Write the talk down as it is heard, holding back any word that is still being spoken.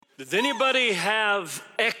Does anybody have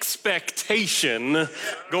expectation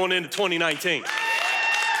going into 2019?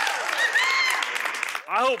 I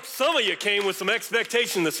hope some of you came with some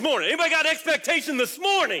expectation this morning. Anybody got expectation this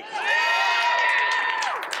morning?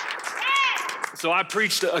 So I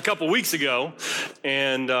preached a couple weeks ago,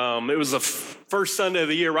 and it was the first Sunday of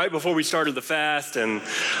the year, right before we started the fast, and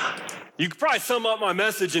you could probably sum up my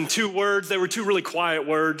message in 2 words. They were 2 really quiet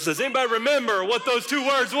words. Does anybody remember what those 2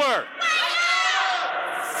 words were?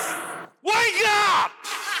 Wake up!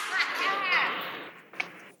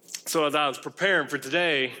 So as I was preparing for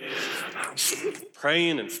today, I was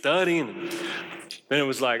praying and studying, and then it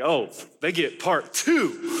was like, oh, they get part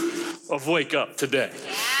 2 of Wake Up today.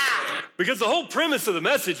 Because the whole premise of the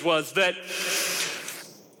message was that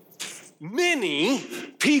many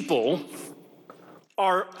people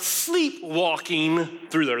are sleepwalking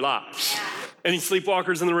through their lives. Any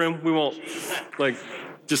sleepwalkers in the room? We won't,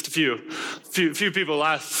 just a few people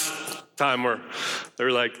last time they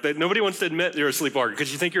were like, nobody wants to admit you're a sleepwalker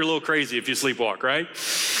because you think you're a little crazy if you sleepwalk, right?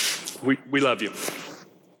 We love you.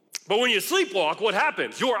 But when you sleepwalk, what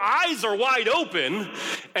happens? Your eyes are wide open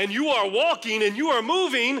and you are walking and you are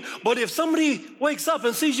moving, but if somebody wakes up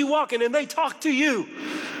and sees you walking and they talk to you,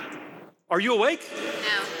 are you awake?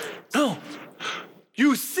 No.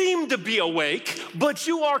 You seem to be awake, but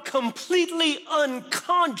you are completely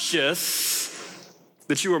unconscious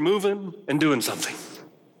that you are moving and doing something.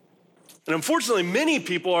 And unfortunately, many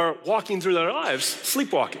people are walking through their lives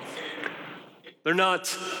sleepwalking. They're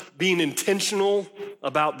not being intentional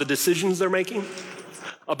about the decisions they're making,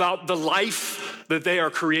 about the life that they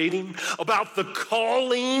are creating, about the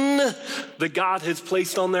calling that God has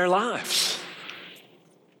placed on their lives.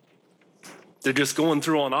 They're just going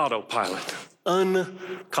through on autopilot,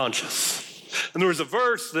 unconscious. And there was a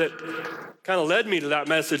verse that kind of led me to that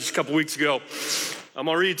message a couple weeks ago. I'm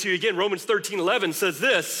going to read it to you again. Romans 13:11 says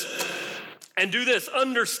this, and do this,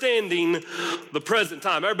 understanding the present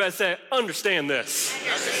time. Everybody say, understand this.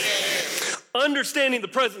 Understanding the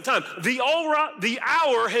present time. The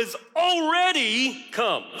hour has already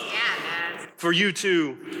come for you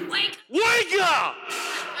to wake up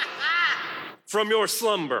from your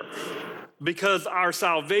slumber, because our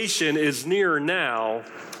salvation is nearer now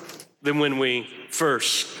than when we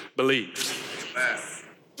first believed.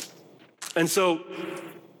 And so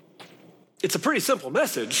it's a pretty simple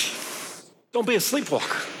message. Don't be a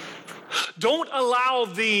sleepwalker. Don't allow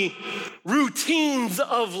the routines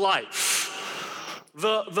of life,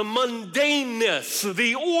 the mundaneness,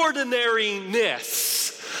 the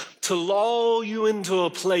ordinariness to lull you into a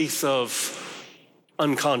place of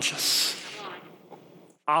unconscious,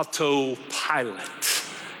 autopilot,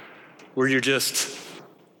 where you're just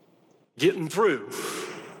getting through,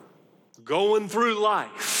 going through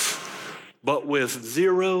life, but with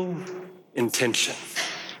zero intention.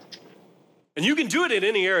 And you can do it in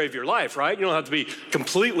any area of your life, right? You don't have to be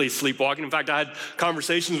completely sleepwalking. In fact, I had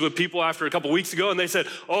conversations with people after a couple weeks ago, and they said,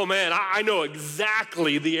 oh man, I know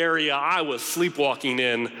exactly the area I was sleepwalking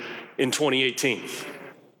in 2018.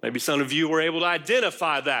 Maybe some of you were able to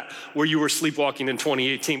identify that, where you were sleepwalking in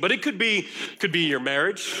 2018. But it could be your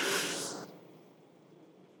marriage.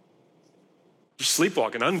 You're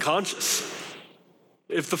sleepwalking, unconscious.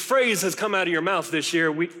 If the phrase has come out of your mouth this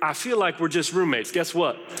year, I feel like we're just roommates. Guess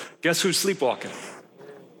what? Guess who's sleepwalking?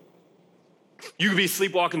 You could be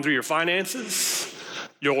sleepwalking through your finances,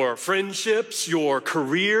 your friendships, your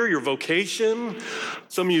career, your vocation.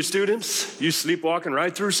 Some of you students, you sleepwalking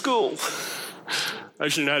right through school.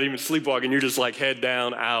 Actually, not even sleepwalking, you're just like head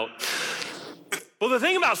down, out. Well, the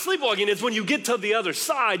thing about sleepwalking is when you get to the other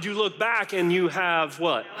side, you look back and you have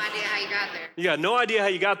what? No idea how you got there. You got no idea how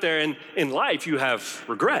you got there, and in life you have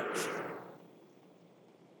regret.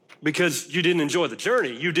 Because you didn't enjoy the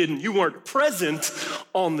journey. You weren't present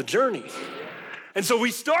on the journey. And so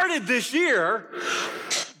we started this year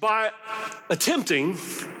by attempting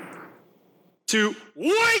to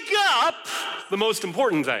wake up the most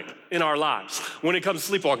important thing in our lives when it comes to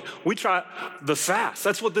sleepwalking. We try the fast.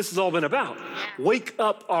 That's what this has all been about. Wake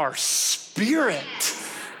up our spirit.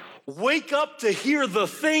 Wake up to hear the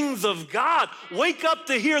things of God. Wake up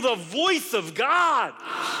to hear the voice of God.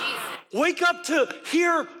 Wake up to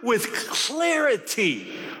hear with clarity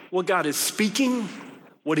what God is speaking,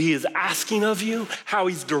 what he is asking of you, how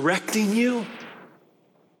he's directing you,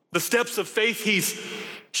 the steps of faith he's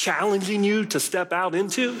challenging you to step out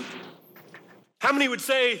into. How many would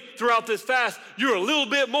say throughout this fast, you're a little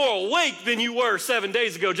bit more awake than you were 7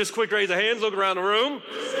 days ago? Just quick raise of hands, look around the room.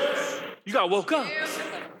 You got woke up.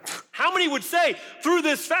 How many would say through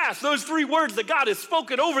this fast, those three words that God has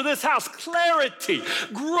spoken over this house, clarity,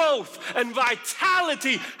 growth, and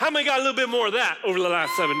vitality, how many got a little bit more of that over the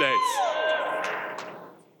last 7 days?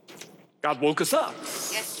 God woke us up.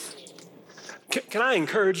 Yes. Can I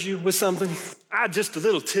encourage you with something? Just a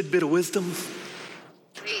little tidbit of wisdom.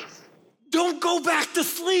 Please. Don't go back to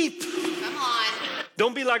sleep. Come on.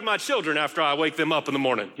 Don't be like my children after I wake them up in the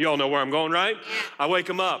morning. You all know where I'm going, right? Yeah. I wake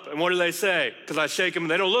them up, and what do they say? Because I shake them, and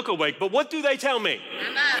they don't look awake. But what do they tell me?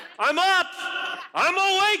 I'm up. I'm up. I'm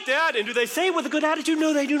awake, Dad. And do they say it with a good attitude?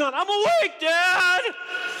 No, they do not. I'm awake, Dad.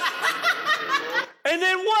 And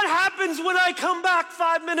then what happens when I come back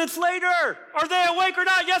 5 minutes later? Are they awake or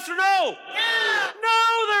not? Yes or no?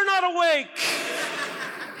 No, they're not awake.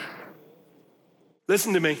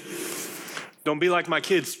 Listen to me. Don't be like my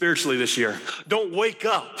kids spiritually this year. Don't wake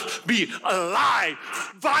up, be alive,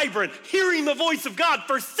 vibrant, hearing the voice of God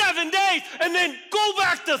for 7 days, and then go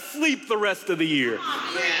back to sleep the rest of the year.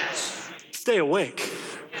 Yes. Stay awake.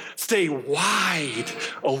 Stay wide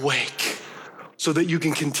awake so that you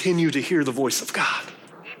can continue to hear the voice of God.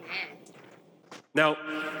 Amen. Now,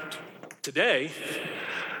 today,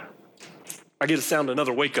 I get to sound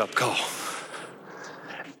another wake-up call.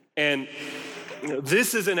 And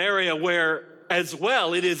this is an area where, as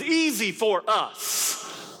well, it is easy for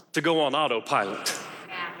us to go on autopilot,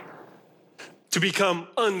 Yeah. to become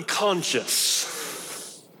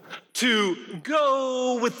unconscious, to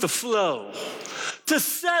go with the flow, to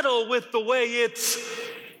settle with the way it's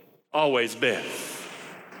always been.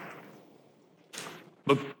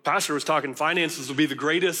 But Pastor was talking finances will be the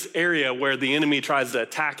greatest area where the enemy tries to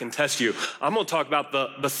attack and test you. I'm going to talk about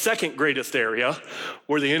the second greatest area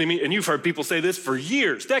where the enemy, and you've heard people say this for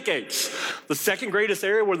years, decades. The second greatest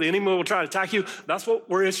area where the enemy will try to attack you, that's what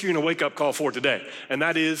we're issuing a wake-up call for today, and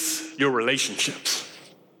that is your relationships.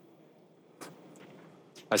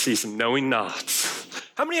 I see some knowing nods.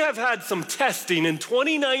 How many have had some testing in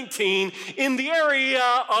 2019 in the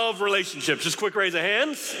area of relationships? Just quick raise of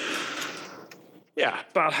hands. Yeah,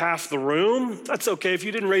 about half the room. That's okay. If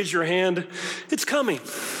you didn't raise your hand, it's coming.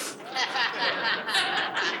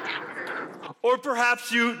 Or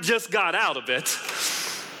perhaps you just got out of it.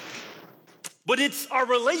 But it's our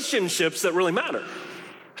relationships that really matter.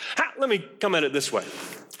 Let me come at it this way.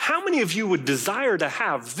 How many of you would desire to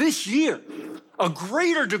have this year a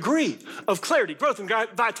greater degree of clarity, growth, and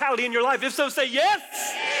vitality in your life? If so, say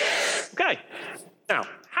yes. Okay. Now,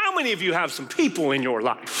 how many of you have some people in your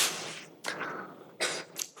life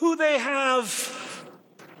who they have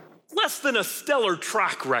less than a stellar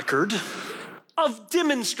track record of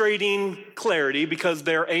demonstrating clarity because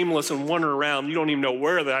they're aimless and wandering around? You don't even know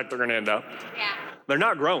where the heck they're gonna end up. Yeah. They're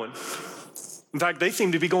not growing. In fact, they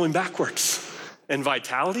seem to be going backwards. And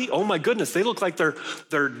vitality, oh my goodness, they look like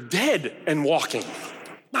they're dead and walking,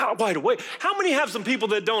 not wide awake. How many have some people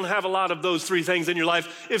that don't have a lot of those three things in your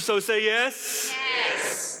life? If so, say yes.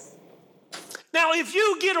 Yes. Now, if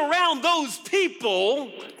you get around those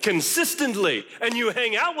people consistently and you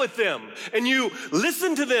hang out with them and you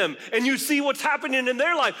listen to them and you see what's happening in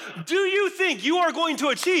their life, do you think you are going to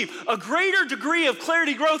achieve a greater degree of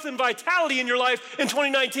clarity, growth, and vitality in your life in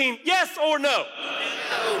 2019? Yes or no?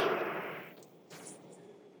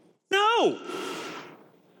 No.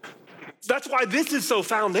 That's why this is so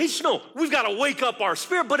foundational. We've got to wake up our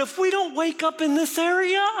spirit. But if we don't wake up in this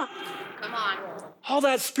area, Come on. all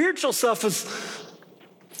that spiritual stuff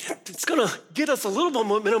it's going to get us a little bit of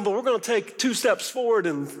momentum, but we're going to take 2 steps forward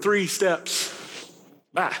and 3 steps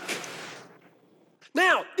back.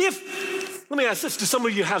 Now, let me ask this, do some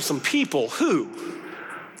of you have some people who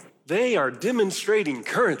they are demonstrating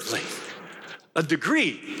currently a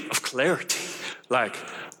degree of clarity? Like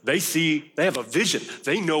they have a vision,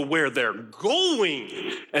 they know where they're going,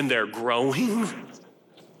 and they're growing.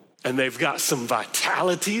 And they've got some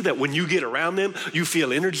vitality that when you get around them, you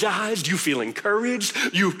feel energized, you feel encouraged,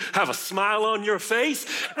 you have a smile on your face.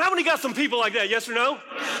 How many got some people like that, yes or no?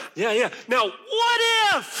 Yeah. Now, what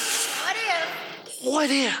if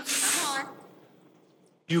Come on.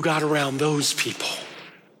 you got around those people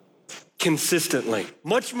consistently,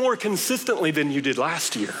 much more consistently than you did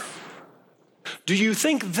last year? Do you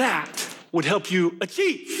think that would help you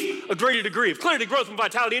achieve a greater degree of clarity, growth, and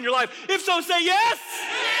vitality in your life? If so, say yes.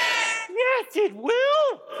 Yes, it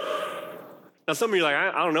will. Now, some of you are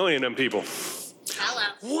like, I don't know any of them people. Hello.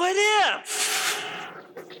 What if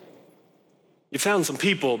you found some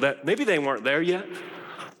people that maybe they weren't there yet,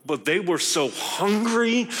 But they were so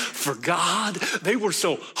hungry for God. They were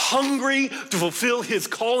so hungry to fulfill his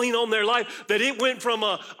calling on their life that it went from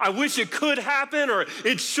I wish it could happen or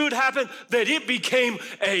it should happen, that it became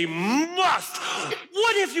a must.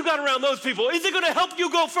 What if you got around those people? Is it going to help you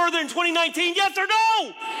go further in 2019? Yes or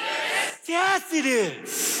no? Yes, it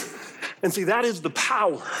is. And see, that is the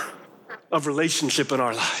power of relationship in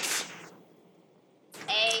our life.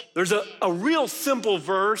 There's a real simple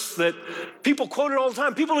verse that people quote it all the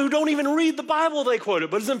time. People who don't even read the Bible, they quote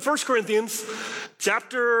it. But it's in 1 Corinthians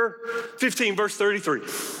chapter 15, verse 33.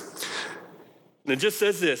 And it just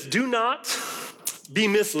says this: do not be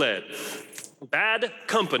misled. Bad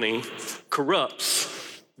company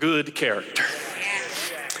corrupts good character.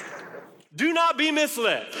 Do not be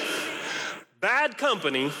misled. Bad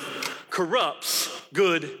company corrupts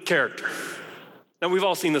good character. Now, we've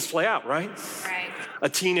all seen this play out, right? Right. A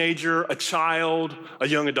teenager, a child, a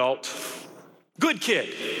young adult. Good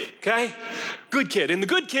kid, okay? Good kid. And the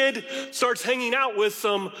good kid starts hanging out with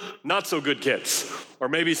some not so good kids, or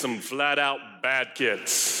maybe some flat out bad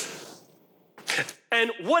kids.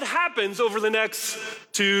 And what happens over the next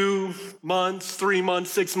 2 months, 3 months,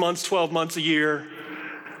 6 months, 12 months, a year?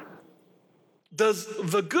 Do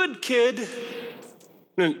the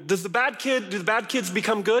bad kids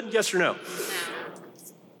become good? Yes or no? No.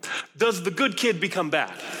 Does the good kid become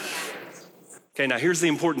bad? Okay, now here's the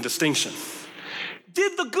important distinction.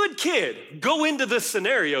 Did the good kid go into this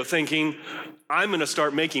scenario thinking, I'm gonna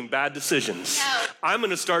start making bad decisions. No. I'm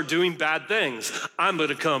gonna start doing bad things. I'm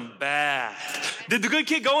gonna become bad. Did the good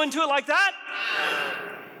kid go into it like that?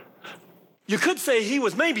 You could say he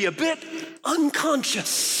was maybe a bit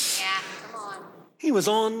unconscious. Yeah, come on. He was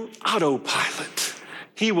on autopilot.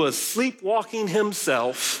 He was sleepwalking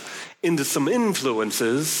himself into some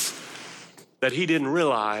influences that he didn't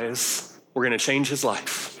realize were gonna change his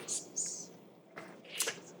life.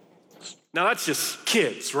 Now that's just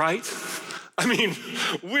kids, right? I mean,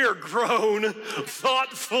 we're grown,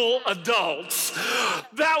 thoughtful adults.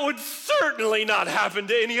 That would certainly not happen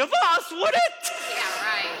to any of us, would it? Yeah,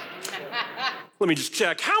 right. Let me just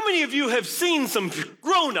check. How many of you have seen some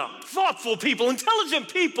grown-up, thoughtful people,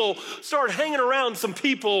 intelligent people start hanging around some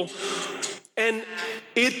people and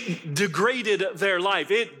it degraded their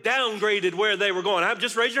life? It downgraded where they were going.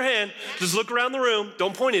 Just raise your hand. Just look around the room.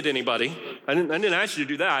 Don't point at anybody. I didn't ask you to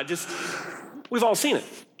do that. We've all seen it.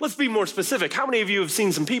 Let's be more specific. How many of you have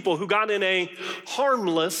seen some people who got in a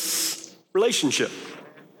harmless relationship?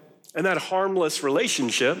 And that harmless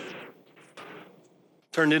relationship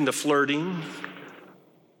turned into flirting,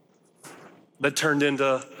 that turned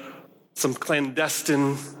into some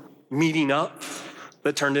clandestine meeting up,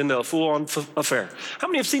 that turned into a full-on affair? How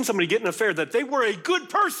many have seen somebody get in an affair that they were a good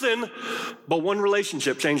person, but one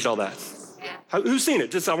relationship changed all that? Who's seen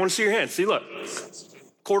it? I want to see your hands. See, look,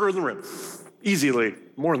 quarter of the room. Easily,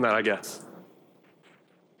 more than that, I guess.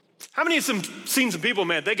 How many have seen some people,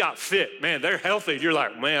 man, they got fit, man, they're healthy. You're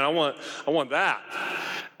like, man, I want that.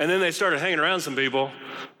 And then they started hanging around some people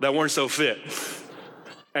that weren't so fit.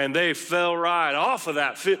 And they fell right off of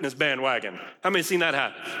that fitness bandwagon. How many have seen that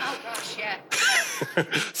happen? Oh, gosh, yeah.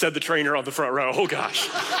 Said the trainer on the front row. Oh, gosh.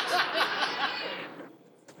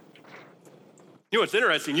 You know what's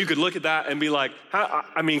interesting? You could look at that and be like,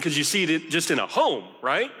 because you see it just in a home,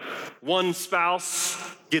 right? One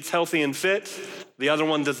spouse gets healthy and fit, the other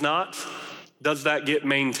one does not. Does that get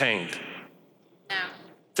maintained? No.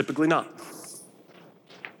 Typically not.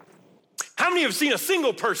 How many have seen a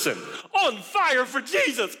single person on fire for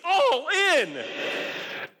Jesus, all in?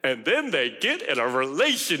 And then they get in a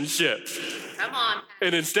relationship. Come on.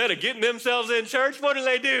 And instead of getting themselves in church, what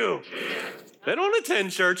do? They don't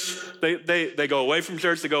attend church. They go away from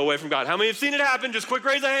church. They go away from God. How many have seen it happen? Just quick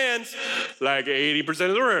raise of hands. Like 80%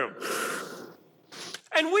 of the room.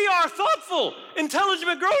 And we are thoughtful,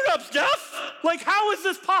 intelligent grown-ups, Jeff. Like, how is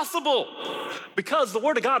this possible? Because the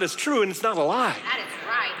Word of God is true and it's not a lie. That is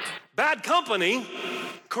right. Bad company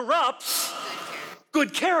corrupts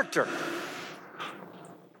good character.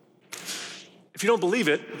 If you don't believe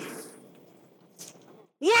it,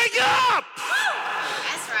 wake up!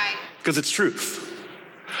 That's right. Because it's truth.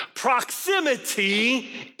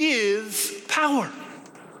 Proximity is power.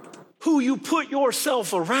 Who you put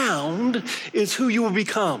yourself around is who you will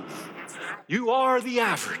become. You are the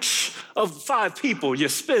average of the 5 people you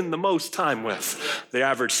spend the most time with. The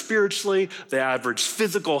average spiritually, the average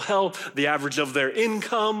physical health, the average of their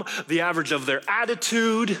income, the average of their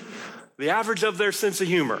attitude, the average of their sense of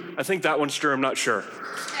humor. I think that one's true, I'm not sure.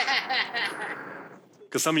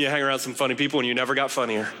 Because some of you hang around some funny people and you never got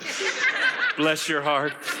funnier. Bless your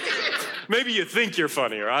heart. Maybe you think you're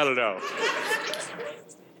funnier, I don't know.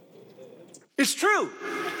 It's true.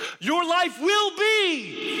 Your life will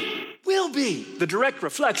be the direct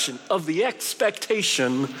reflection of the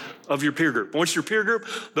expectation of your peer group. What's your peer group?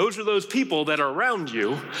 Those are those people that are around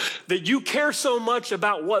you that you care so much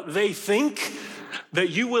about what they think that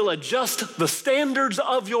you will adjust the standards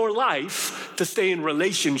of your life to stay in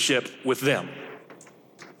relationship with them.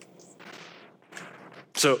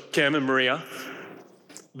 So, Cam and Maria,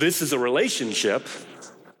 this is a relationship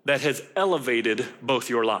that has elevated both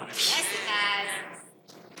your lives. Yes, it has.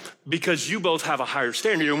 Because you both have a higher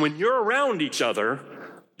standard, and when you're around each other,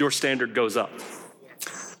 your standard goes up.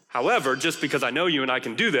 However, just because I know you and I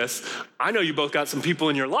can do this, I know you both got some people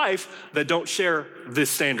in your life that don't share this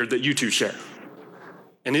standard that you two share.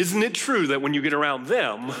 And isn't it true that when you get around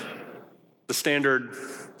them, the standard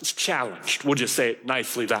is challenged? We'll just say it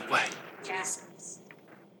nicely that way. Yes.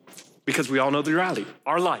 Because we all know the reality.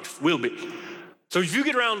 Our life will be. So if you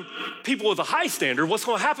get around people with a high standard, what's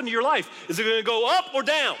going to happen to your life? Is it going to go up or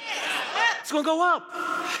down? It's going to go up.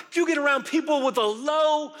 If you get around people with a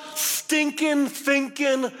low, stinking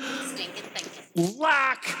thinking,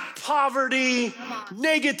 lack, poverty,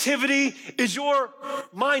 negativity, is your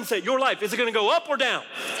mindset, your life, is it going to go up or down?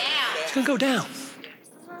 Down. It's going to go down.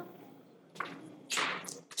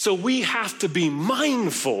 So we have to be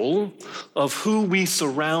mindful of who we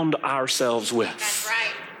surround ourselves with. That's right.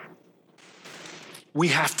 We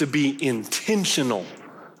have to be intentional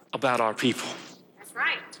about our people. That's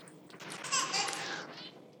right.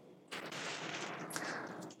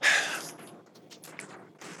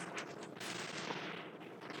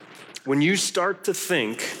 When you start to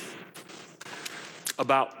think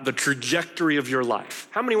about the trajectory of your life,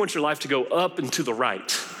 how many want your life to go up and to the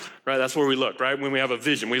right? Right, that's where we look, right? When we have a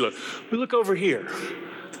vision, we look over here.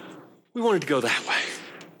 We want it to go that way.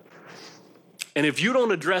 And if you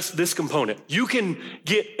don't address this component, you can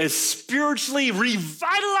get as spiritually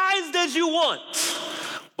revitalized as you want.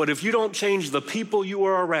 But if you don't change the people you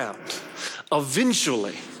are around,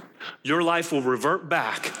 eventually your life will revert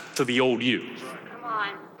back to the old you. Come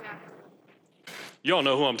on. You all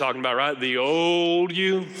know who I'm talking about, right? The old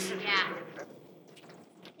you. Yeah.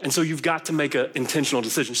 And so you've got to make an intentional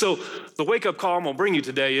decision. So the wake-up call I'm gonna bring you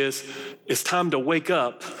today is, it's time to wake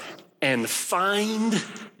up and find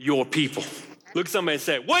your people. Look at somebody and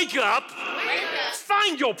say, wake up,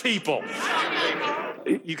 find your people.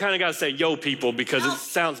 You kind of gotta say yo people because it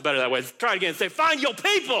sounds better that way. Try it again, say find your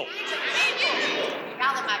people.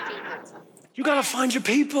 Follow my people. You gotta find your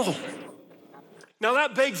people. Now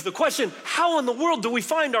that begs the question, how in the world do we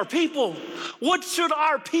find our people? What should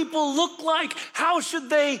our people look like? How should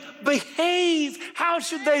they behave? How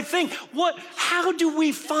should they think? How do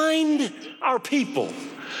we find our people?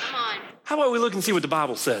 Come on. How about we look and see what the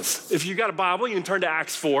Bible says? If you got a Bible, you can turn to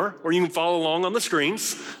Acts 4, or you can follow along on the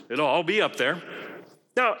screens. It'll all be up there.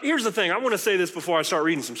 Now, here's the thing. I want to say this before I start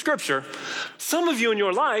reading some scripture. Some of you in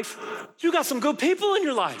your life, you got some good people in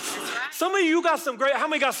your life. Some of you got some great, how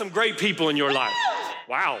many got some great people in your life?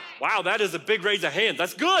 Wow, that is a big raise of hands.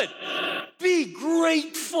 That's good. Be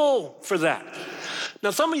grateful for that.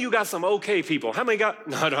 Now, some of you got some okay people. How many got,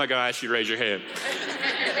 no, I'm not gonna ask you to raise your hand.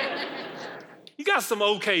 You got some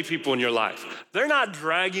okay people in your life. They're not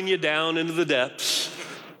dragging you down into the depths,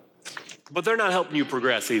 but they're not helping you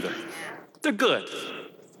progress either. They're good,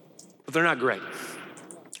 but they're not great.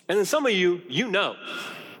 And then some of you, you know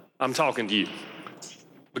I'm talking to you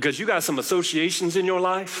because you got some associations in your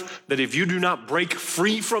life that if you do not break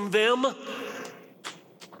free from them,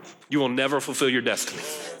 you will never fulfill your destiny.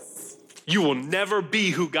 You will never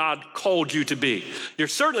be who God called you to be. You're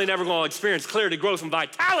certainly never going to experience clarity, growth, and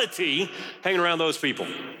vitality hanging around those people.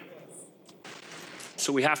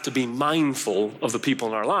 So we have to be mindful of the people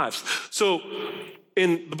in our lives. So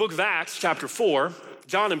in the book of Acts, chapter 4,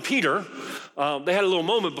 John and Peter, they had a little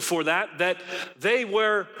moment before that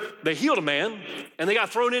they healed a man and they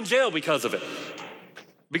got thrown in jail because of it.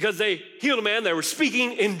 Because they healed a man, they were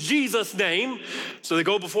speaking in Jesus' name. So they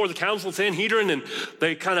go before the council, Sanhedrin, and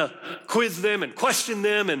they kind of quiz them and question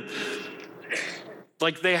them. And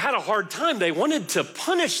like they had a hard time. They wanted to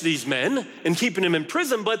punish these men and keeping them in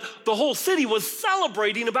prison, but the whole city was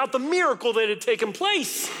celebrating about the miracle that had taken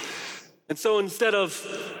place. And so instead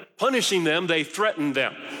of punishing them, they threatened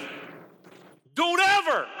them. Don't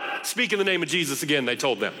ever speak in the name of Jesus again, they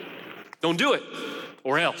told them. Don't do it,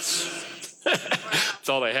 or else. That's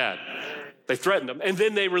all they had. They threatened them, and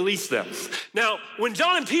then they released them. Now, when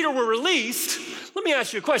John and Peter were released, let me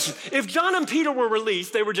ask you a question. If John and Peter were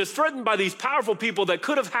released, they were just threatened by these powerful people that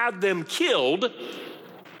could have had them killed,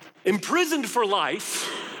 imprisoned for life.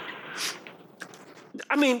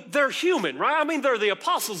 I mean, they're human, right? I mean, they're the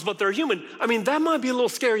apostles, but they're human. I mean, that might be a little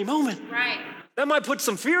scary moment. Right. That might put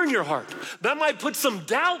some fear in your heart. That might put some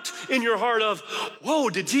doubt in your heart of, whoa,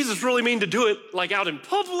 did Jesus really mean to do it like out in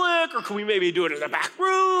public? Or can we maybe do it in the back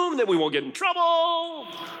room that we won't get in trouble?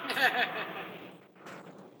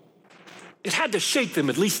 It had to shake them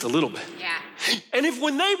at least a little bit. Yeah. And if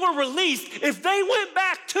when they were released, if they went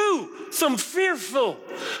back to some fearful,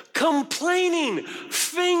 complaining,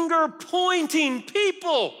 finger-pointing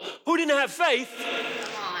people who didn't have faith,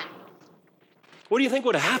 Come on. what do you think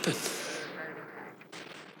would have happened?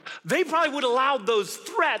 They probably would have allowed those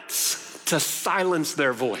threats to silence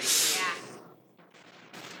their voice. Yeah.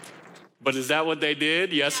 But is that what they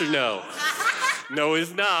did? Yes or no? No,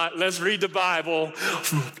 it's not. Let's read the Bible.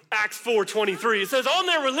 Acts 4:23. It says, on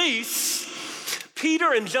their release,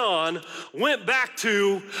 Peter and John went back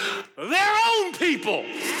to their own people.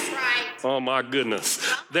 That's right. Oh my goodness.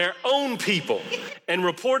 Their own people, and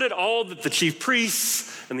reported all that the chief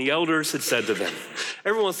priests and the elders had said to them.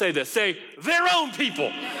 Everyone say this. Say, their own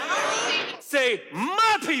people. Say,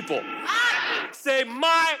 my people. Say,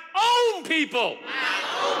 my own people.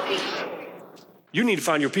 You need to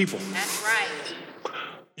find your people. That's right.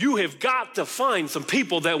 You have got to find some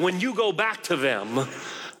people that when you go back to them,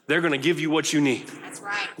 they're going to give you what you need. That's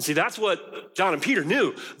right. And see, that's what John and Peter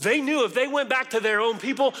knew. They knew if they went back to their own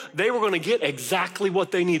people, they were going to get exactly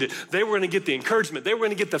what they needed. They were going to get the encouragement. They were going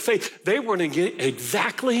to get the faith. They were going to get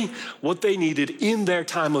exactly what they needed in their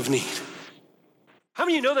time of need. How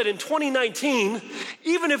many of you know that in 2019,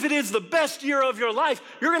 even if it is the best year of your life,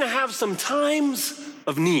 you're going to have some times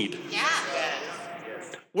of need Yeah.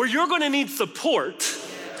 where you're going to need support,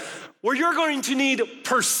 where you're going to need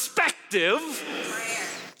perspective,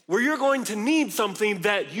 where you're going to need something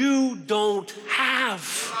that you don't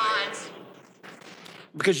have. Come on.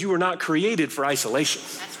 Because you were not created for isolation.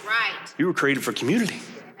 That's right. You were created for community.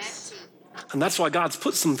 That's true. And that's why God's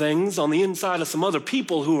put some things on the inside of some other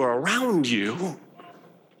people who are around you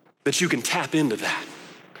that you can tap into that.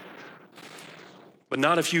 But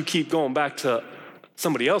not if you keep going back to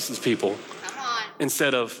somebody else's people Come on.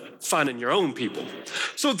 instead of finding your own people.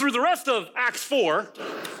 So through the rest of Acts 4,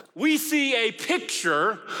 we see a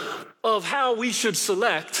picture of how we should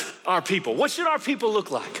select our people. What should our people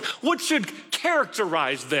look like? What should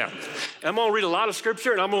characterize them? And I'm gonna read a lot of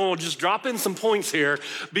scripture and I'm gonna just drop in some points here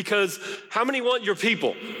because how many want your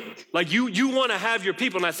people? Like you wanna have your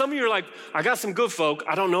people. Now some of you are like, I got some good folk,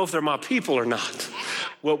 I don't know if they're my people or not.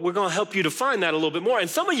 Well, we're gonna help you to find that a little bit more. And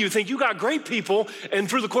some of you think you got great people and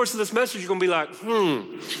through the course of this message, you're gonna be like,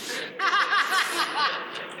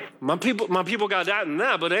 My people got that and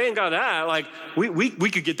that, but they ain't got that. Like,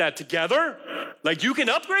 we could get that together. Like, you can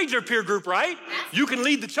upgrade your peer group, right? You can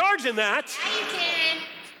lead the charge in that. Yeah, you can.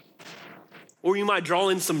 Or you might draw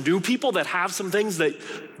in some new people that have some things that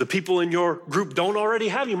the people in your group don't already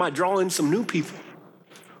have. You might draw in some new people.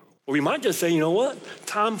 Or you might just say, you know what?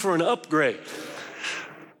 Time for an upgrade.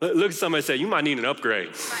 Look at somebody say, you might need an upgrade.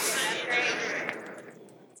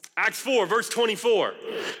 Acts 4, verse 24.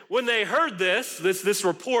 When they heard this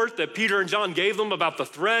report that Peter and John gave them about the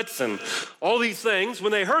threats and all these things,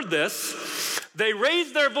 when they heard this, they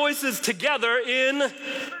raised their voices together in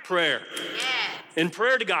prayer. In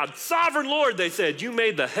prayer to God. Sovereign Lord, they said, you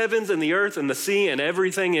made the heavens and the earth and the sea and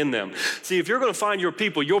everything in them. See, if you're going to find your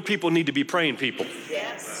people need to be praying people.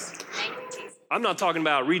 Yes. Thank you, Jesus. I'm not talking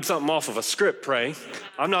about read something off of a script, pray.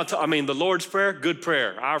 The Lord's Prayer, good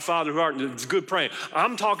prayer. Our Father who art in, it's good praying.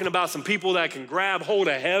 I'm talking about some people that can grab hold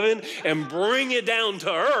of heaven and bring it down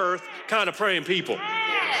to earth kind of praying people.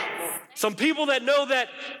 Yes. Some people that know that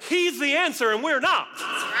He's the answer and we're not.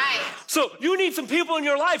 That's right. So you need some people in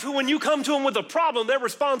your life who when you come to them with a problem, their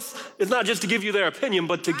response is not just to give you their opinion,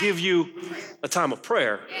 but to give you a time of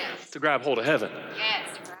prayer to grab hold of heaven. Yes.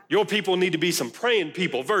 Your people need to be some praying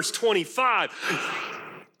people. Verse 25,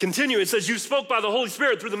 continue, it says, you spoke by the Holy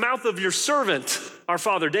Spirit through the mouth of your servant, our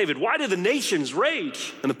father David. Why do the nations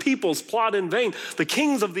rage and the peoples plot in vain? The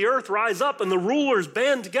kings of the earth rise up and the rulers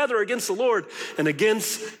band together against the Lord and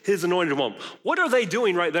against His anointed one. What are they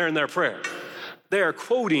doing right there in their prayer? They are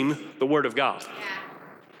quoting the word of God. Yeah.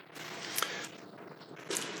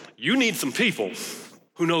 You need some people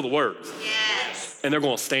who know the word Yes. and they're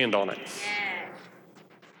going to stand on it. Yes.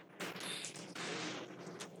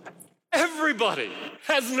 Everybody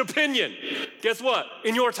has an opinion. Guess what?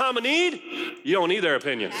 In your time of need, you don't need their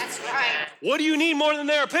opinion. That's right. What do you need more than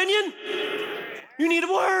their opinion? You need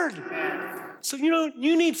a word. So,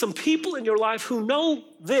 you need some people in your life who know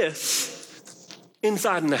this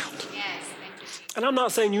inside and out. Yes. Thank you. And I'm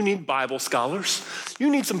not saying you need Bible scholars.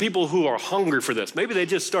 You need some people who are hungry for this. Maybe they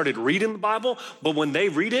just started reading the Bible, but when they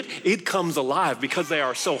read it, it comes alive because they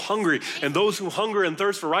are so hungry. And those who hunger and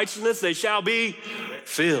thirst for righteousness, they shall be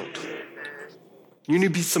filled. You need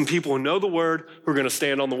to be some people who know the word, who are going to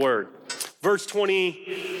stand on the word. Verse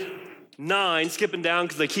 29, skipping down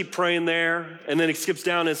because they keep praying there. And then it skips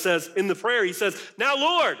down and says, in the prayer, he says, now,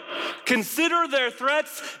 Lord, consider their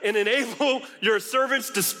threats and enable your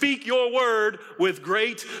servants to speak your word with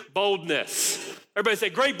great boldness. Everybody say,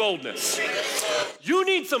 great boldness. You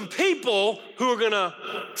need some people who are going to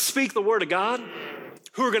speak the word of God,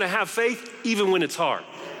 who are going to have faith even when it's hard.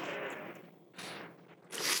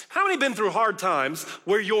 How many been through hard times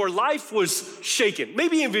where your life was shaken?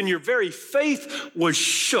 Maybe even your very faith was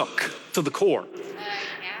shook to the core.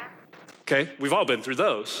 Yeah. Okay, we've all been through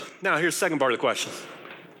those. Now, here's the second part of the question.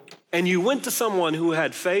 And you went to someone who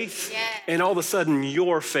had faith, Yes. and all of a sudden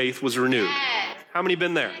your faith was renewed. Yes. How many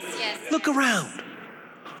been there? Yes. Look around.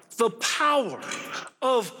 The power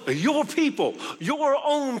of your people, your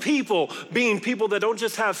own people, being people that don't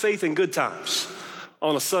just have faith in good times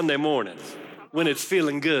on a Sunday morning when it's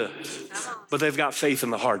feeling good, but they've got faith in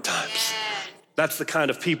the hard times. Yes. That's the kind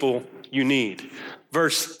of people you need.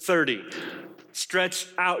 Verse 30, stretch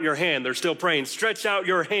out your hand. They're still praying. Stretch out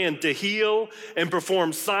your hand to heal and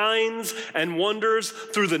perform signs and wonders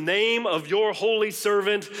through the name of your holy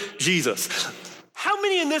servant, Jesus. How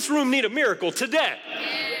many in this room need a miracle today?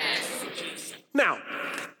 Now,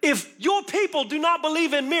 if your people do not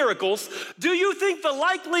believe in miracles, do you think the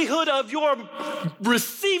likelihood of your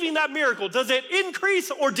receiving that miracle, does it increase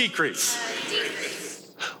or decrease?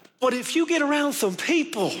 But if you get around some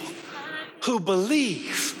people who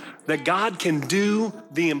believe that God can do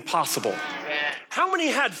the impossible, how many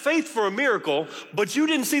had faith for a miracle, but you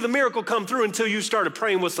didn't see the miracle come through until you started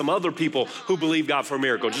praying with some other people who believe God for a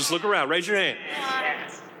miracle? Just look around, raise your hand.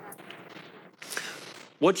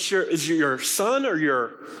 Is your son or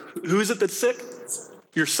who is it that's sick?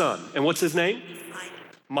 Your son. And what's his name?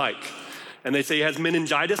 Mike. And they say he has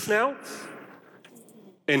meningitis now?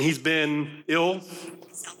 And he's been ill?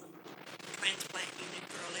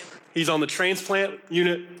 He's on the transplant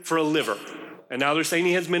unit for a liver. And now they're saying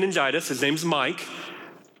he has meningitis. His name's Mike.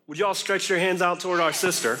 Would you all stretch your hands out toward our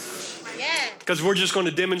sister? Yes. Because we're just going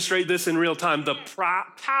to demonstrate this in real time. The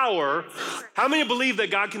power. How many believe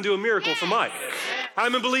that God can do a miracle for Mike? How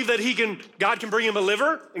many believe that God can bring him a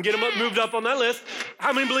liver and get him moved up on that list?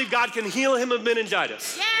 How many believe God can heal him of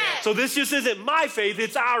meningitis? Yes. So this just isn't my faith,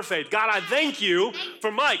 it's our faith. God, I thank you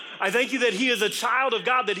for Mike. I thank you that he is a child of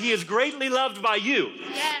God, that he is greatly loved by you.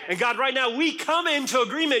 Yes. And God, right now we come into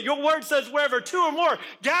agreement. Your word says wherever two or more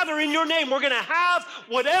gather in your name, we're going to have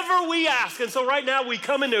whatever we ask. And so right now we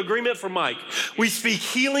come into agreement for Mike. We speak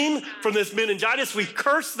healing from this meningitis. We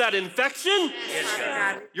curse that infection. Yes,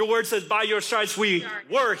 God. Your word says by your stripes we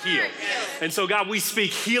were healed. And so God, we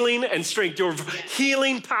speak healing and strength, your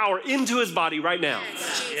healing power into his body right now.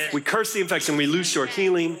 We curse the infection. We loose your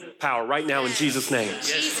healing power right now in Jesus' name.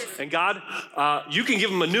 And God, you can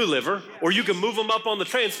give him a new liver or you can move him up on the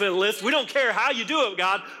transplant list. We don't care how you do it,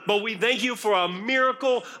 God, but we thank you for a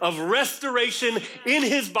miracle of restoration in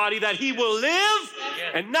his body that he will live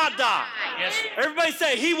and not die. Everybody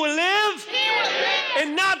say, he will live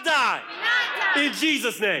and not die. In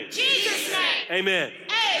Jesus' name. Jesus' name. Amen.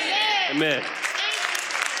 Amen. Amen.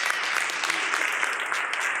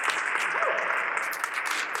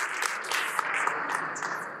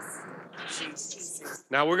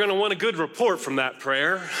 Now we're going to want a good report from that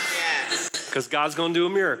prayer because God's going to do a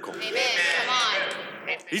miracle. Amen. Come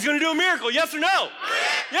on. He's going to do a miracle, yes or no?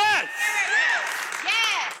 Yes.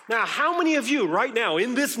 Yes. Now, how many of you right now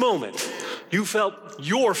in this moment, you felt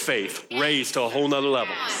your faith raised to a whole nother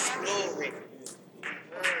level?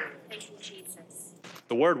 Thank you, Jesus.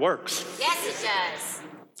 The word works. Yes, it does.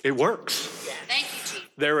 It works. Thank you, Jesus.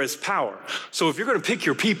 There is power. So if you're going to pick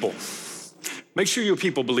your people, make sure your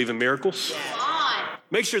people believe in miracles. Come on.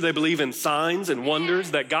 Make sure they believe in signs and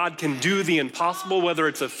wonders, that God can do the impossible, whether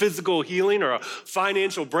it's a physical healing or a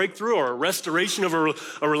financial breakthrough or a restoration of a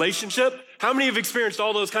relationship. How many have experienced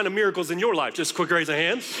all those kind of miracles in your life? Just quick raise of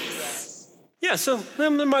hands. Yeah, so there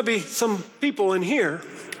might be some people in here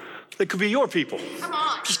that could be your people. Come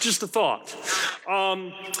on. Just a thought.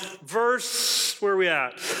 Where are we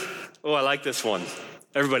at? Oh, I like this one.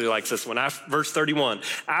 Everybody likes this one. Verse 31.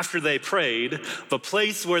 After they prayed, the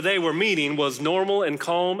place where they were meeting was normal and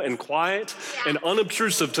calm and quiet and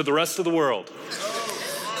unobtrusive to the rest of the world.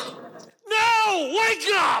 No, wake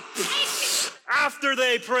up! After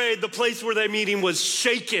they prayed, the place where they meeting was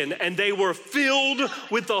shaken and they were filled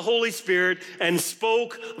with the Holy Spirit and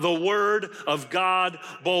spoke the word of God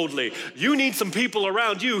boldly. You need some people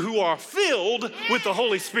around you who are filled with the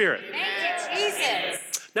Holy Spirit. Thank you, Jesus.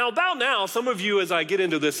 Now, about now, some of you, as I get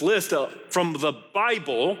into this list from the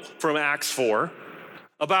Bible, from Acts 4,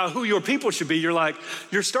 about who your people should be,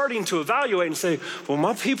 you're starting to evaluate and say, well,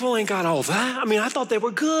 my people ain't got all that. I mean, I thought they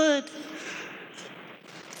were good.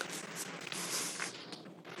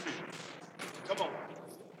 Come on.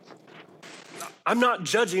 I'm not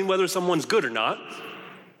judging whether someone's good or not,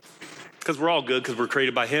 because we're all good because we're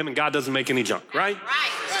created by him and God doesn't make any junk, right?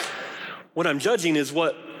 Right. What I'm judging is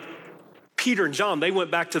what Peter and John, they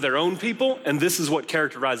went back to their own people, and this is what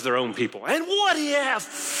characterized their own people. And what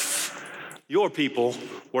if your people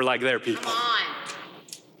were like their people? Come on.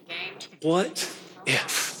 Game. What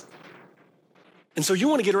if? And so you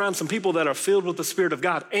want to get around some people that are filled with the Spirit of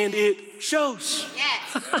God, and it shows.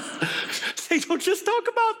 Yes. They don't just talk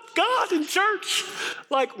about God in church.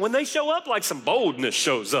 Like when they show up, like some boldness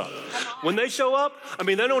shows up. When they show up, I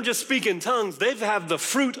mean, they don't just speak in tongues. They have the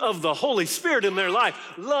fruit of the Holy Spirit in their life.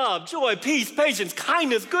 Love, joy, peace, patience,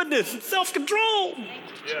 kindness, goodness, and self-control. Thank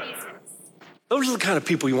you, Jesus. Those are the kind of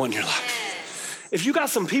people you want in your life. Yes. If you got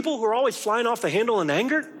some people who are always flying off the handle in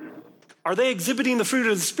anger, are they exhibiting the fruit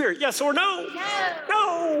of the Spirit? Yes or no?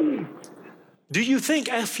 No. Do you think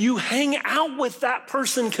if you hang out with that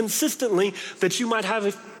person consistently that you might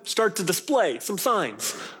start to display some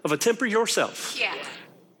signs of a temper yourself? Yeah.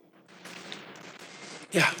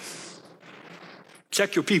 Yeah.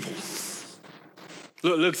 Check your people.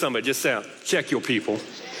 Look somebody, just sound. Check your people.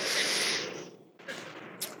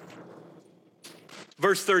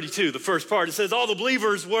 Verse 32, the first part, it says, all the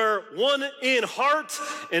believers were one in heart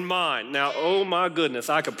and mind. Now, oh my goodness,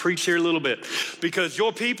 I could preach here a little bit because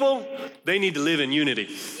your people, they need to live in unity.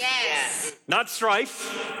 Yes. Not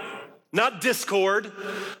strife, not discord,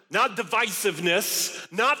 not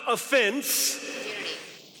divisiveness, not offense. Unity.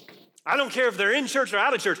 I don't care if they're in church or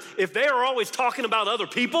out of church. If they are always talking about other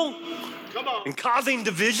people and causing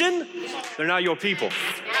division, they're not your people.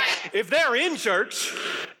 If they're in church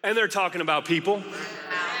and they're talking about people,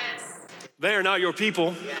 they are not your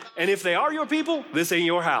people. And if they are your people, this ain't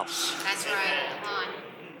your house. That's right.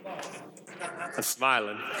 Come on. I'm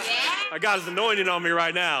smiling. Yeah. I got his anointing on me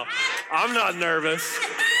right now. I'm not nervous.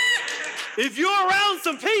 If you're around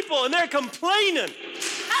some people and they're complaining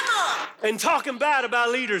Come on. and talking bad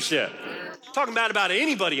about leadership, talking bad about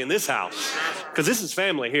anybody in this house, because this is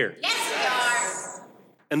family here, Yes, we are.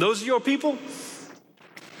 and those are your people,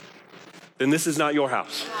 then this is not your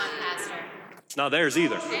house. Come on, Pastor. It's not theirs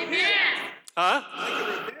either. Amen. Huh?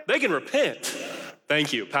 They can repent.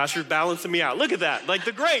 Thank you. Pastor's balancing me out. Look at that. Like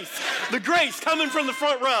the grace coming from the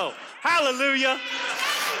front row. Hallelujah.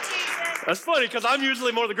 That's funny because I'm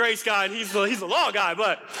usually more the grace guy and he's the law guy,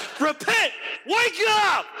 but repent. Wake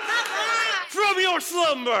up from your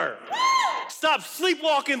slumber. Stop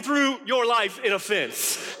sleepwalking through your life in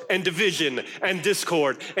offense and division and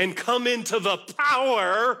discord and come into the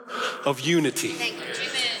power of unity. Thank you,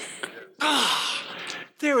 Jesus.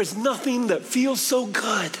 There is nothing that feels so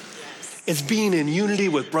good as being in unity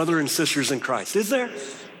with brothers and sisters in Christ, is there?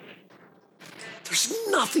 There's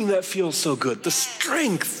nothing that feels so good. The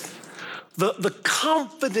strength, the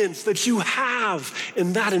confidence that you have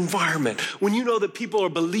in that environment when you know that people are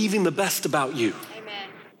believing the best about you. Amen.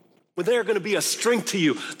 When they're going to be a strength to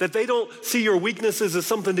you, that they don't see your weaknesses as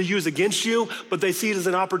something to use against you, but they see it as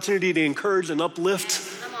an opportunity to encourage and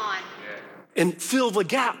uplift Come on. and fill the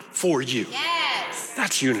gap for you. Yes.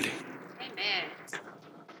 That's unity. Amen.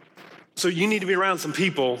 So you need to be around some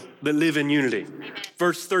people that live in unity. Amen.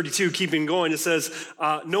 Verse 32, keeping going, it says,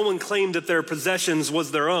 no one claimed that their possessions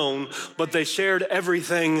was their own, but they shared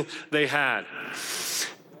everything they had.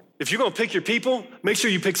 If you're going to pick your people, make sure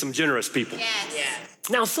you pick some generous people. Yes.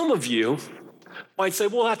 Now, some of you might say,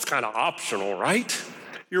 well, that's kind of optional, right?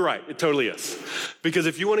 You're right, it totally is. Because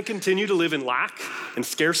if you want to continue to live in lack and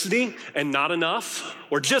scarcity and not enough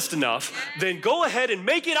or just enough, then go ahead and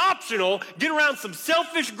make it optional. Get around some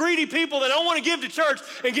selfish, greedy people that don't want to give to church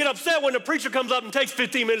and get upset when the preacher comes up and takes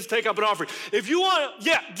 15 minutes to take up an offering. If you want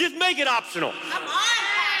to, just make it optional. Come on,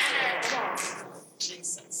 Pastor.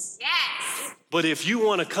 Jesus. Yes. But if you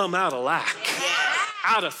want to come out of lack,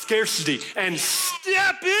 out of scarcity, and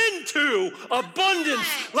step into abundance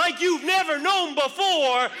like you've never known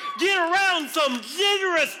before, get around some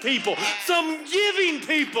generous people, some giving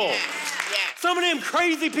people. Some of them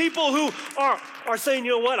crazy people who are saying,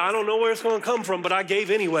 you know what, I don't know where it's going to come from, but I gave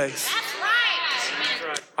anyways. That's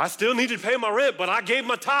right. I still needed to pay my rent, but I gave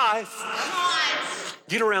my tithe. Come on.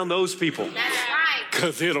 Get around those people, That's right.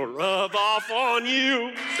 because it'll rub off on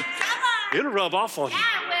you. Come on. It'll rub off on you. Yeah,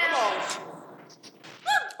 it will.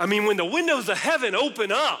 I mean, when the windows of heaven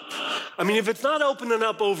open up, I mean, if it's not opening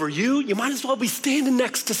up over you, you might as well be standing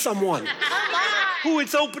next to someone Come on. who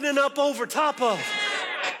it's opening up over top of.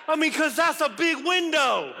 I mean, because that's a big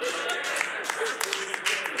window.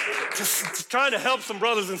 Just trying to help some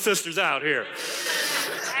brothers and sisters out here.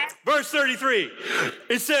 Verse 33,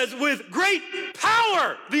 it says, with great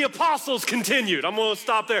power, the apostles continued. I'm going to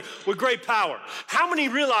stop there. With great power. How many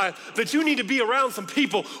realize that you need to be around some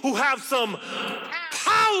people who have some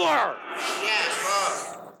power?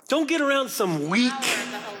 Yes. Don't get around some weak,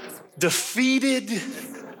 defeated,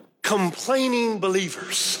 complaining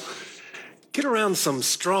believers. Get around some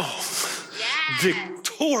strong,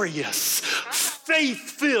 victorious,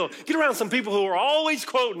 faith-filled. Get around some people who are always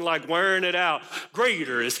quoting, like wearing it out.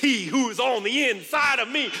 Greater is he who is on the inside of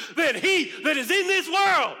me than he that is in this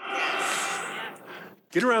world.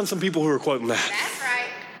 Get around some people who are quoting that. That's right.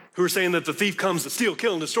 Who are saying that the thief comes to steal,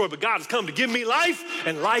 kill, and destroy, but God has come to give me life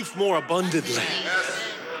and life more abundantly.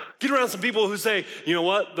 Get around some people who say, you know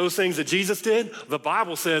what, those things that Jesus did, the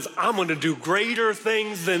Bible says, I'm going to do greater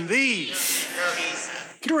things than these.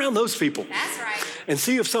 Get around those people. That's right. And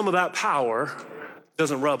see if some of that power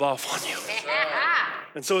doesn't rub off on you.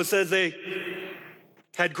 And so it says they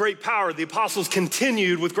had great power. The apostles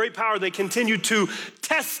continued, with great power, they continued to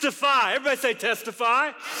testify. Everybody say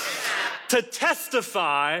testify. To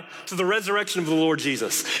testify to the resurrection of the Lord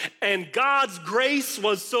Jesus. And God's grace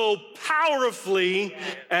was so powerfully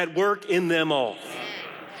at work in them all.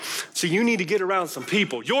 So you need to get around some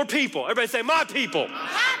people, your people. Everybody say my people.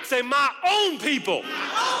 Say my own people.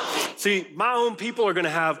 See, my own people are going to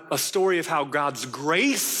have a story of how God's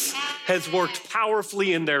grace has worked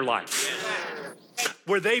powerfully in their life.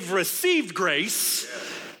 Where they've received grace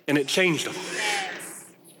and it changed them.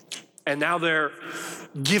 And now they're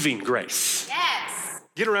giving grace. Yes.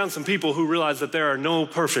 Get around some people who realize that there are no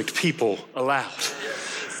perfect people allowed.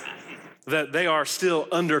 That they are still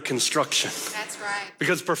under construction. That's right.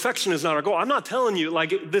 Because perfection is not our goal. I'm not telling you,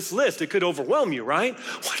 like this list, it could overwhelm you, right?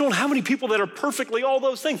 Well, I don't know how many people that are perfectly all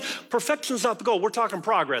those things. Perfection is not the goal. We're talking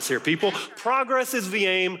progress here, people. Progress is the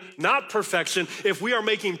aim, not perfection. If we are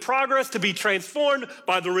making progress to be transformed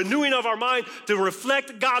by the renewing of our mind to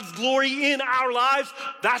reflect God's glory in our lives,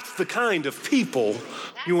 that's the kind of people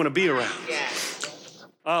you want to be around. Yes.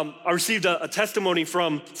 I received a testimony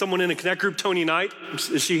from someone in a Connect group, Tony Knight.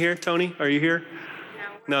 Is she here? Tony, are you here?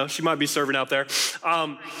 No, she might be serving out there.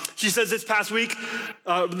 She says this past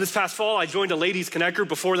fall, I joined a ladies Connect group.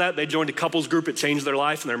 Before that, they joined a couples group. It changed their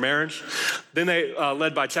life and their marriage. Then they,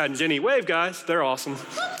 led by Chad and Jenny, wave guys, they're awesome.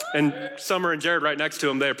 And Summer and Jared right next to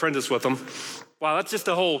them, they apprenticed with them. Wow, that's just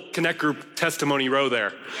a whole Connect group testimony row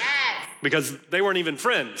there. Yes. Because they weren't even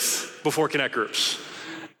friends before Connect groups.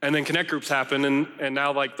 And then Connect groups happen, and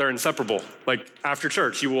now like they're inseparable. Like after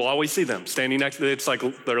church, you will always see them standing next to it. It's like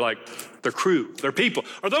they're crew, they're people.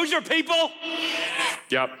 Are those your people?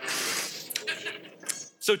 Yep.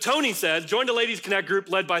 So Tony said, joined a ladies Connect group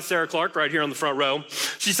led by Sarah Clark right here on the front row.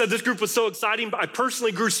 She said this group was so exciting. I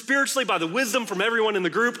personally grew spiritually by the wisdom from everyone in the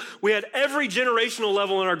group. We had every generational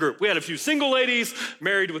level in our group. We had a few single ladies,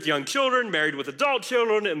 married with young children, married with adult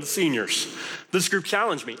children, and the seniors. This group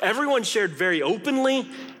challenged me. Everyone shared very openly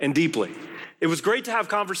and deeply. It was great to have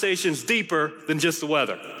conversations deeper than just the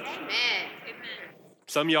weather. Amen.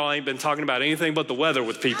 Some of y'all ain't been talking about anything but the weather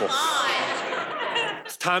with people.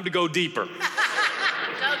 It's time to go deeper.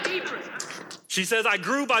 Go deeper. She says, I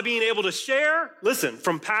grew by being able to share, listen,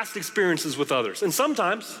 from past experiences with others. And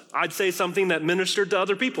sometimes I'd say something that ministered to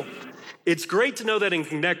other people. It's great to know that in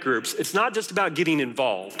Connect groups, it's not just about getting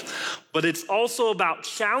involved, but it's also about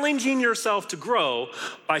challenging yourself to grow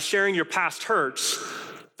by sharing your past hurts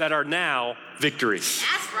that are now victories.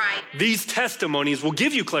 That's right. These testimonies will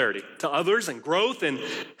give you clarity to others and growth and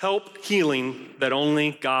help healing that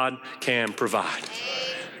only God can provide.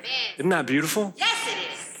 Amen. Isn't that beautiful? Yes, it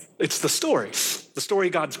is. It's the story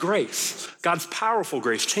of God's grace, God's powerful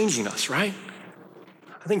grace changing us, right?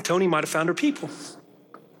 I think Tony might have found her people.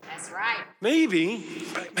 That's right. Maybe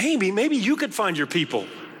you could find your people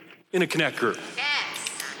in a Connect group. Yes.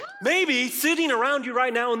 Maybe sitting around you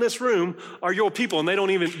right now in this room are your people and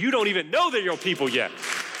you don't even know they're your people yet,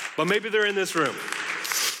 but maybe they're in this room.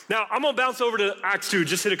 Now, I'm gonna bounce over to Acts 2,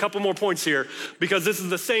 just hit a couple more points here, because this is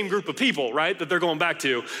the same group of people, right, that they're going back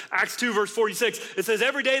to. Acts 2, verse 46, it says,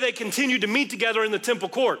 every day they continued to meet together in the temple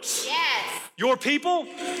courts. Yes. Your people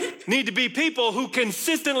need to be people who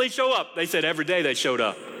consistently show up. They said every day they showed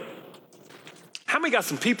up. How many got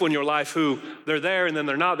some people in your life who they're there and then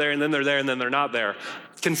they're not there and then they're there and then they're not there?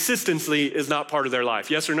 Consistency is not part of their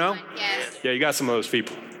life. Yes or no? Yes. Yeah, you got some of those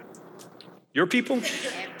people. Your people? Every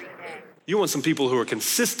day. You want some people who are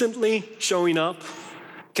consistently showing up,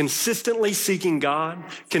 consistently seeking God,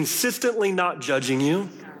 consistently not judging you.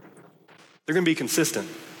 They're gonna be consistent.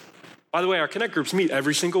 By the way, our Connect groups meet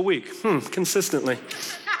every single week. Consistently.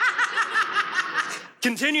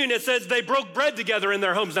 Continuing, it says they broke bread together in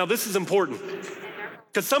their homes. Now, this is important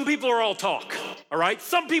because some people are all talk, all right?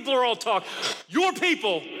 Some people are all talk. Your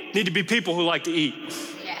people need to be people who like to eat.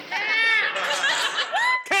 Yeah.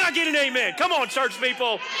 Can I get an amen? Come on, church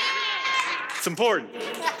people. It's important.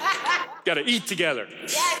 Got to eat together.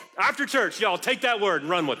 After church, y'all take that word and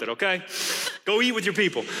run with it, okay? Go eat with your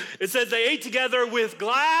people. It says they ate together with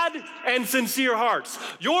glad and sincere hearts.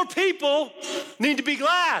 Your people need to be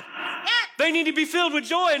glad. They need to be filled with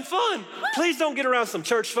joy and fun. Please don't get around some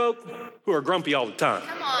church folk who are grumpy all the time.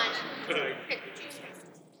 Come on.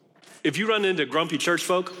 If you run into grumpy church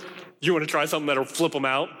folk, you want to try something that'll flip them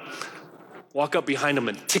out, walk up behind them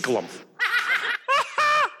and tickle them.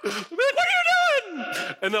 What are you doing?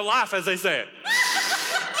 And they'll laugh as they say it.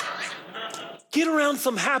 Get around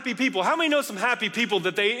some happy people. How many know some happy people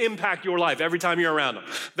that they impact your life every time you're around them?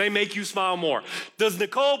 They make you smile more. Does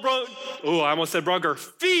Nicole I almost said Brugger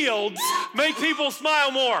Fields make people smile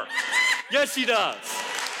more? Yes, she does.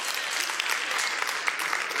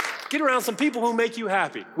 Get around some people who make you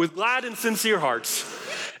happy with glad and sincere hearts.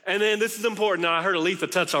 And then this is important. Now, I heard Aletha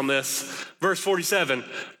touch on this. Verse 47,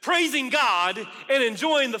 praising God and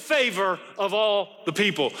enjoying the favor of all the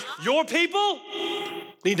people. Your people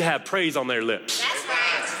need to have praise on their lips. That's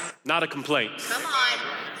right. Not a complaint. Come on.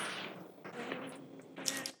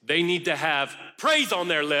 They need to have praise on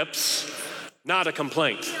their lips, not a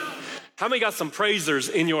complaint. How many got some praisers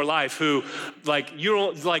in your life who,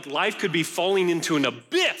 life could be falling into an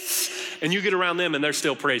abyss and you get around them and they're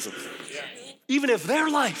still praising? Even if their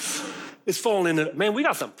life is falling into, man, we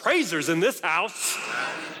got some praisers in this house.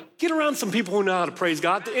 Get around some people who know how to praise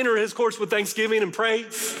God, to enter his courts with thanksgiving and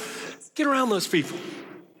praise. Get around those people.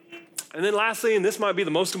 And then lastly, and this might be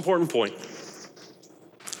the most important point,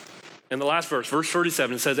 in the last verse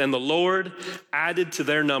 37, it says, and the Lord added to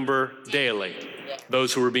their number daily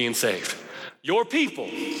those who were being saved. Your people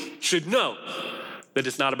should know that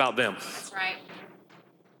it's not about them. That's right.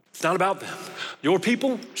 It's not about them. Your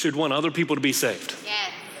people should want other people to be saved.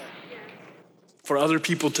 Yes. For other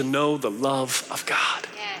people to know the love of God.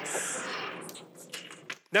 Yes.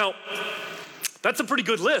 Now, that's a pretty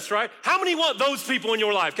good list, right? How many want those people in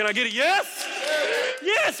your life? Can I get a yes?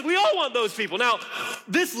 Yes, we all want those people. Now,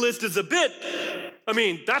 this list is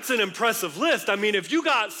that's an impressive list. If you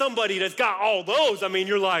got somebody that's got all those,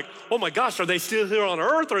 you're like, oh my gosh, are they still here on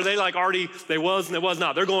earth? Or are they they was and they was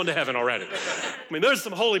not? They're going to heaven already. There's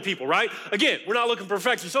some holy people, right? Again, we're not looking for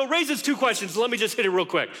perfection. So it raises two questions. Let me just hit it real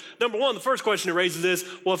quick. Number one, the first question it raises is,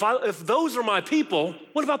 well, if those are my people,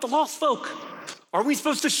 what about the lost folk? Are we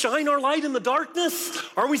supposed to shine our light in the darkness?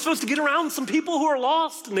 Are we supposed to get around some people who are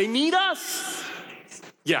lost and they need us?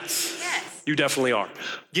 Yes, you definitely are.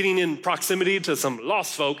 Getting in proximity to some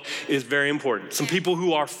lost folk is very important. Some people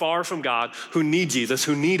who are far from God, who need Jesus,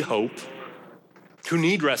 who need hope, who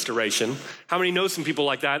need restoration. How many know some people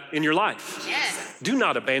like that in your life? Yes. Do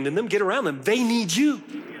not abandon them. Get around them. They need you.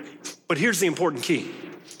 But here's the important key.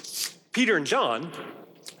 Peter and John,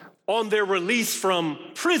 on their release from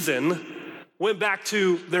prison, went back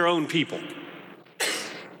to their own people.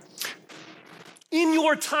 In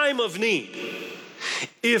your time of need,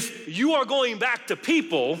 if you are going back to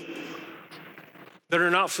people that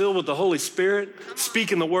are not filled with the Holy Spirit,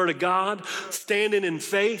 speaking the word of God, standing in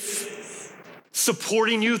faith,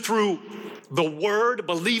 supporting you through the word,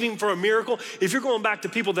 believing for a miracle, if you're going back to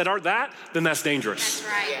people that aren't that, then that's dangerous.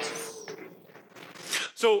 That's right.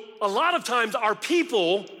 So a lot of times our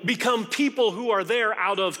people become people who are there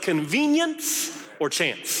out of convenience or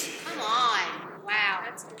chance. Come on. Wow.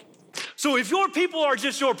 That's good. So if your people are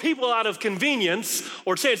just your people out of convenience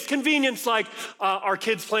or chance, convenience like our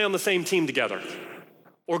kids play on the same team together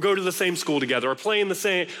or go to the same school together or play in the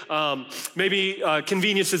same,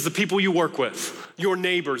 convenience is the people you work with, your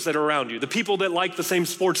neighbors that are around you, the people that like the same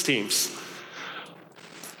sports teams.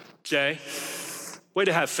 Jay, way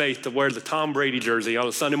to have faith to wear the Tom Brady jersey on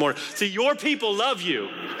a Sunday morning. See, your people love you.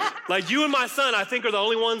 Like you and my son, I think, are the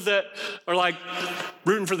only ones that are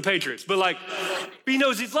rooting for the Patriots. But he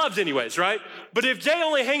knows he's loved anyways, right? But if Jay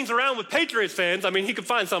only hangs around with Patriots fans, he could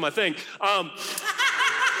find some, I think.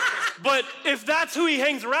 But if that's who he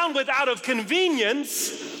hangs around with out of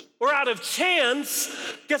convenience or out of chance,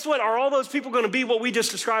 guess what? Are all those people going to be what we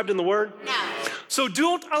just described in the Word? No. So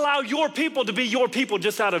don't allow your people to be your people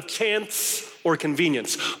just out of chance or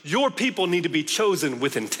convenience. Your people need to be chosen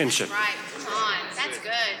with intention. Right. Come on. That's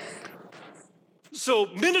good. So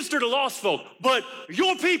minister to lost folk, but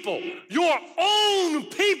your people, your own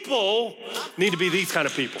people need to be these kind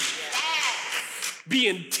of people. Yes. Be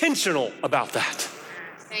intentional about that.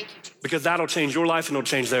 Thank you. Because that'll change your life and it'll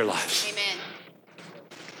change their lives. Amen.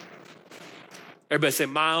 Everybody say,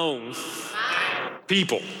 my own My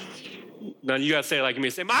people. Now you gotta say it like me.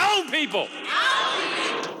 Say, my own people.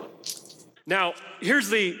 Now, here's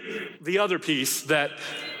the other piece that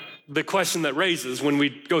the question that raises when we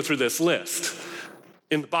go through this list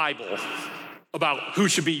in the Bible about who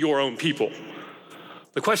should be your own people.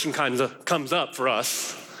 The question kind of comes up for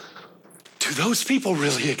us, do those people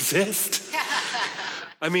really exist?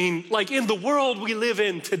 I mean, like in the world we live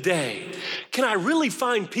in today, can I really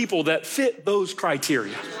find people that fit those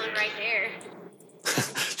criteria? One right there.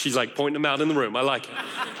 She's like pointing them out in the room. I like it.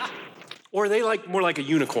 Or are they like more like a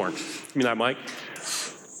unicorn? You mean that, Mike?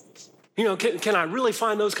 You know, can I really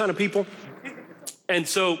find those kind of people? And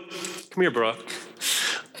so, come here, Brooke.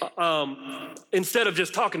 Instead of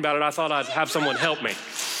just talking about it, I thought I'd have someone help me.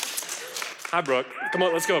 Hi, Brooke. Come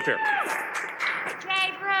on, let's go up here.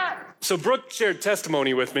 Hey, Brooke. So Brooke shared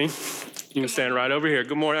testimony with me. You can stand right over here.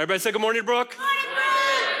 Good morning. Everybody say good morning to Brooke.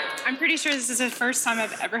 I'm pretty sure this is the first time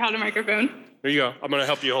I've ever held a microphone. There you go. I'm going to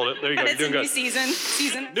help you hold it. There you go. But You're it's doing a good.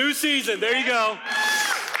 season. New season. There you go.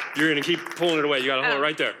 You're going to keep pulling it away. You got to hold it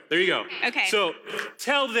right there. There you go. Okay. So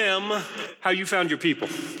tell them how you found your people.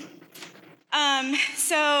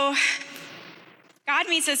 So God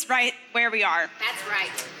meets us right where we are. That's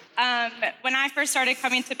right. When I first started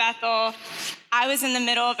coming to Bethel, I was in the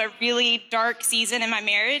middle of a really dark season in my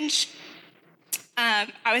marriage. I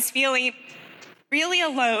was feeling really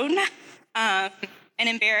alone and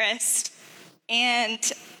embarrassed and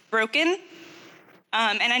broken.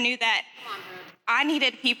 And I knew that Come on, Brooke. I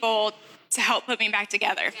needed people to help put me back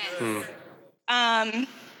together. Yes.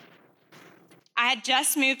 I had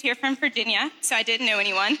just moved here from Virginia, so I didn't know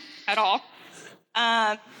anyone at all.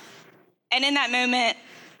 And in that moment,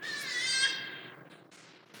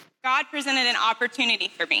 God presented an opportunity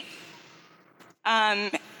for me.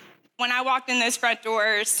 When I walked in those front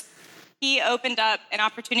doors, He opened up an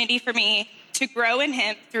opportunity for me to grow in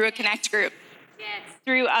Him through a Connect group, Yes.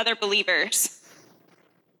 through other believers.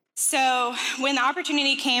 So when the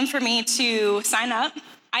opportunity came for me to sign up,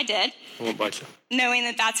 I did, I won't bite you. knowing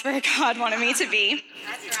that that's where God wanted me to be.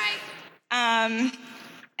 That's right.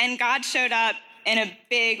 And God showed up in a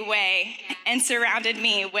big way and surrounded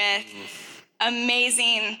me with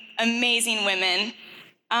amazing, amazing women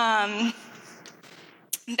that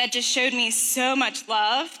just showed me so much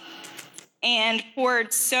love and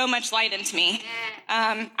poured so much light into me.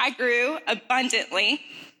 I grew abundantly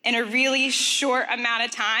in a really short amount of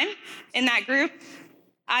time in that group.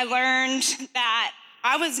 I learned that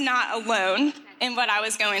I was not alone in what I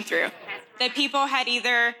was going through. That people had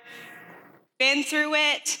either been through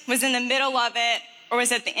it, was in the middle of it, or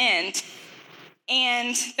was at the end.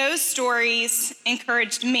 And those stories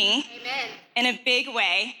encouraged me Amen. in a big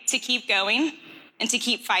way to keep going and to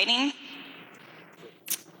keep fighting.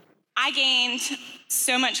 I gained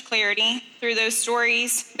so much clarity through those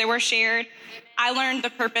stories that were shared. I learned the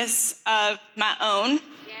purpose of my own.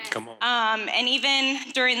 Yes. Come on. And even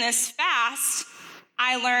during this fast,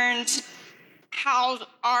 I learned how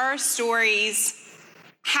our stories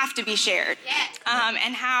have to be shared, Yes.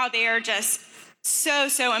 and how they are just so,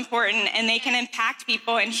 so important, and they can impact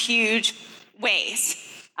people in huge ways.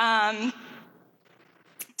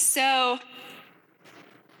 So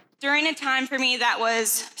during a time for me that was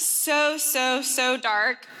so, so, so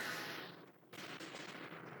dark,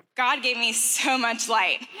 God gave me so much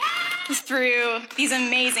light through these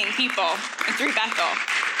amazing people and through Bethel.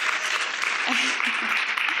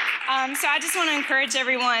 So I just want to encourage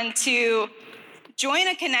everyone to join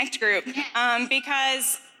a Connect group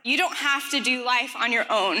because you don't have to do life on your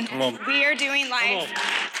own. Come on. We are doing life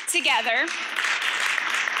together,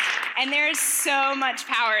 and there's so much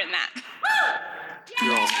power in that.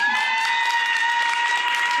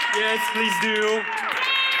 Yes, please do.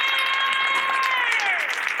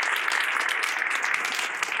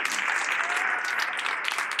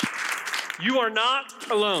 You are not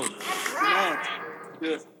alone.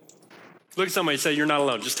 Look at somebody and say, you're not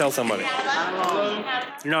alone. Just tell somebody.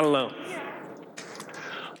 You're not alone.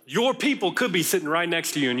 Your people could be sitting right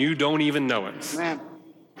next to you and you don't even know it.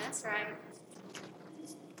 That's right.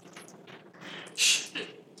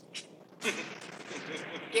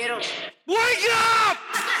 Get him. Wake up!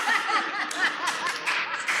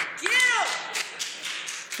 Get him.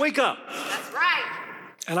 Wake up. That's right.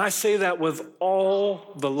 And I say that with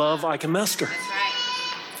all the love I can muster. That's right.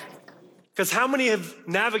 Because how many have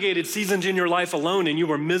navigated seasons in your life alone and you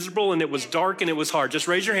were miserable and it was dark and it was hard? Just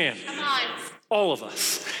raise your hand. Come on. All of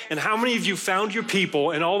us. And how many of you found your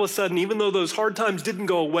people and all of a sudden, even though those hard times didn't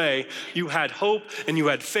go away, you had hope and you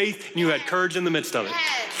had faith and you had courage in the midst of it?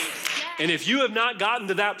 Yes. And if you have not gotten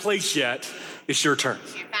to that place yet, it's your turn.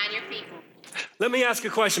 You find your people. Let me ask a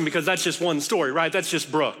question because that's just one story, right? That's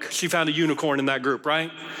just Brooke. She found a unicorn in that group, right?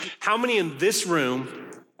 How many in this room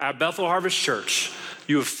at Bethel Harvest Church,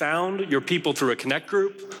 you have found your people through a connect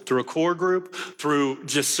group, through a core group, through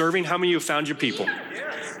just serving? How many of you have found your people?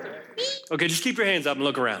 Okay, just keep your hands up and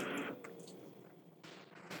look around.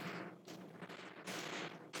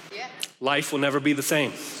 Yeah. Life will never be the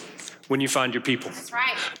same when you find your people. That's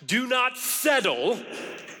right. Do not settle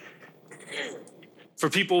for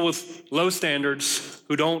people with low standards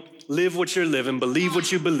who don't live what you're living, believe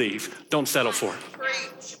what you believe. Don't settle for it.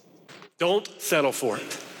 Preach. Don't settle for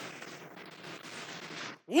it.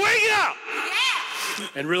 Wake up! Yeah.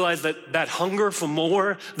 And realize that that hunger for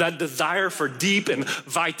more, that desire for deep and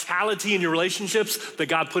vitality in your relationships that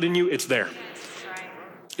God put in you, it's there. That's right.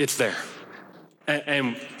 It's there.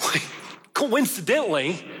 And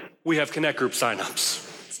coincidentally, we have Connect Group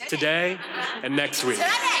signups today and next week.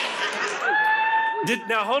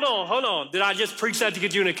 Now, hold on. Did I just preach that to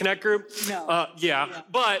get you in a Connect Group? No. Yeah,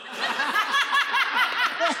 but...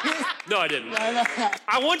 No, I didn't.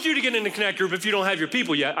 I want you to get in the Connect Group if you don't have your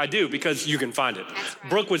people yet. I do, because you can find it. That's right.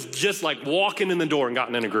 Brooke was just like walking in the door and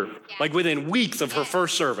gotten in a group, like within weeks of her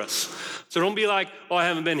first service. So don't be like, oh, I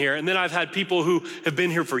haven't been here. And then I've had people who have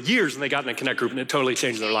been here for years and they got in a Connect Group and it totally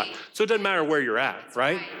changed their life. So it doesn't matter where you're at,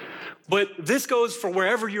 right? But this goes for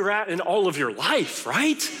wherever you're at in all of your life,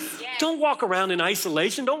 right? Don't walk around in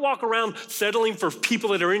isolation. Don't walk around settling for people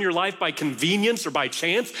that are in your life by convenience or by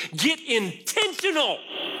chance. Get intentional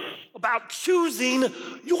about choosing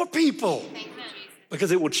your people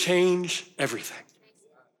because it will change everything.